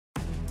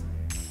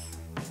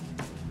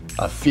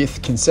A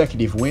fifth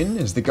consecutive win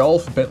is the goal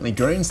for Bentleigh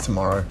Greens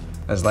tomorrow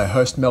as they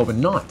host Melbourne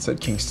Knights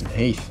at Kingston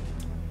Heath.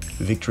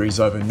 Victories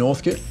over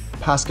Northcote,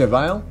 Pascoe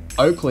Vale,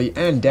 Oakleigh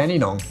and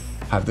Dandenong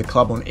have the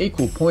club on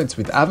equal points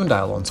with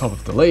Avondale on top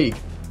of the league,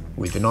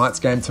 with the Knights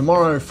game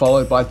tomorrow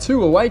followed by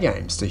 2 away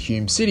games to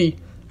Hume City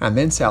and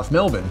then South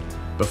Melbourne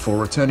before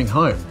returning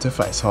home to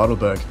face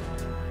Heidelberg.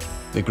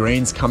 The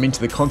Greens come into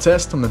the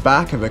contest on the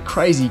back of a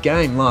crazy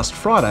game last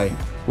Friday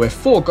where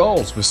 4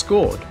 goals were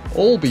scored,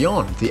 all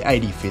beyond the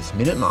 85th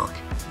minute mark.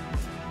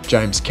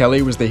 James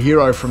Kelly was the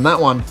hero from that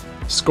one,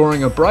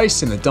 scoring a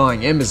brace in the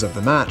dying embers of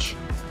the match,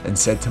 and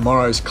said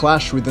tomorrow's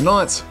clash with the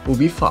Knights will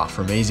be far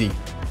from easy.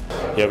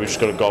 Yeah, we've just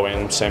got to go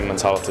in, same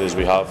mentality as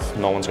we have.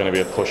 No one's going to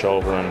be a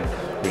pushover,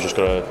 and we just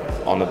got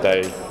to, on the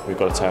day, we've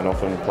got to turn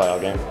up and play our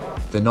game.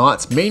 The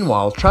Knights,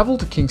 meanwhile,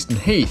 travelled to Kingston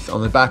Heath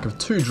on the back of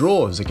 2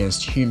 draws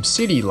against Hume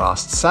City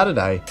last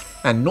Saturday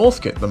and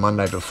Northcote the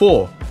Monday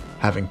before,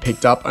 having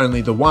picked up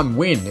only the 1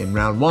 win in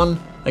round 1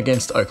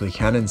 against Oakleigh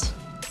Cannons.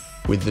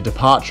 With the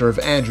departure of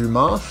Andrew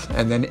Marth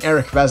and then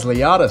Eric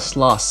Vasiliadis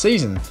last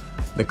season,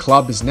 the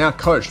club is now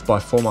coached by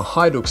former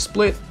Hajduk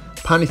Split,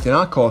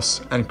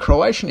 Panathinaikos and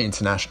Croatian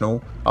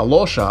international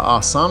Alosha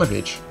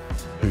Arsanovic,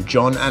 who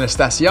John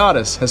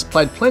Anastasiadis has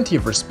played plenty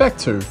of respect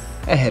to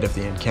ahead of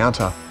the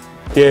encounter.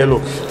 Yeah,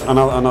 look,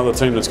 another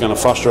team that's going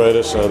to frustrate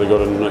us. They've got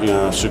a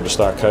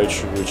superstar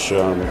coach, which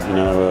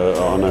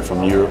I know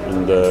from Europe,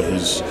 and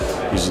he's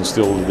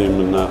instilled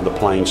in them the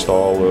playing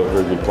style, a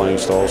very good playing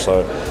style.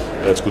 So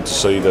it's good to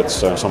see that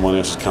someone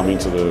else has come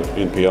into the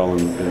NPL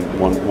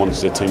and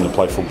wants their team to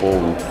play football,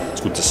 and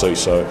it's good to see.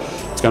 So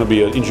it's going to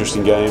be an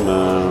interesting game.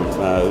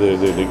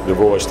 They're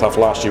always tough.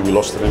 Last year we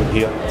lost to them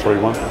here,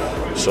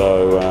 3-1.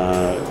 So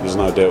there's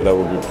no doubt that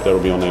will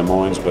be on our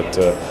minds, but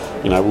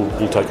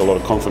we'll take a lot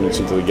of confidence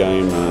into the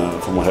game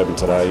from what happened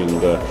today, and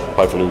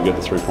hopefully we'll get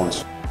the 3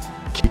 points.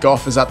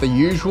 Kick-off is at the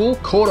usual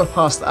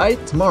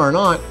 8:15 tomorrow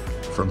night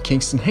from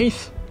Kingston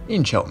Heath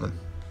in Cheltenham.